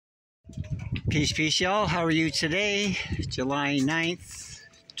Peace, peace, y'all. How are you today? July 9th,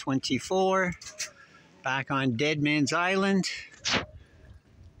 24. Back on Dead Man's Island.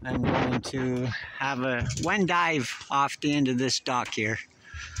 I'm going to have one dive off the end of this dock here.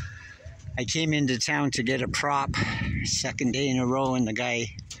 I came into town to get a prop, second day in a row, and the guy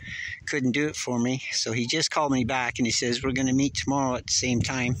couldn't do it for me. So he just called me back and he says, we're going to meet tomorrow at the same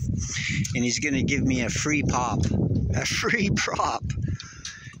time. And he's going to give me a free pop. A free prop.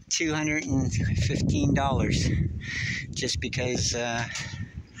 $215. Just because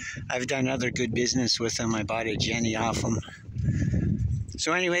I've done other good business with him. I bought a Jenny off him.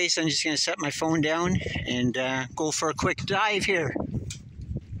 So anyways, I'm just going to set my phone down and go for a quick dive here.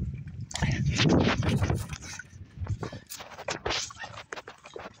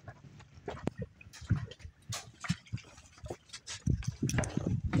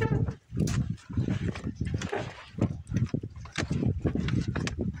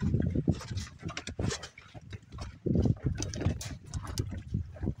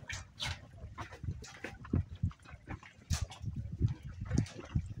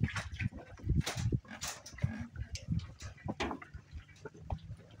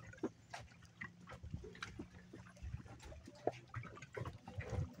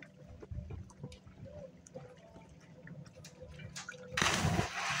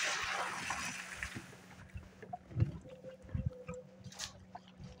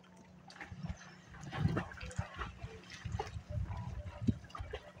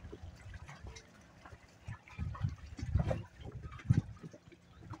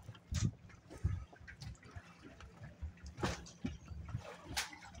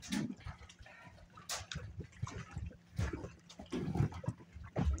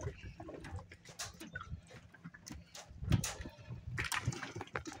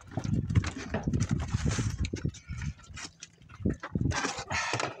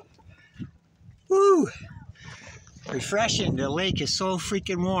 Woo! Refreshing. The lake is so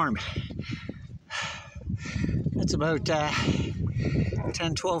freaking warm. That's about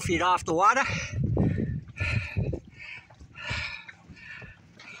 10-12 feet off the water.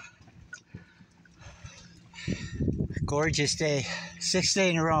 Gorgeous day. 6th day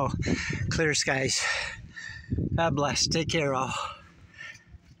in a row. Clear skies. God bless. Take care, all.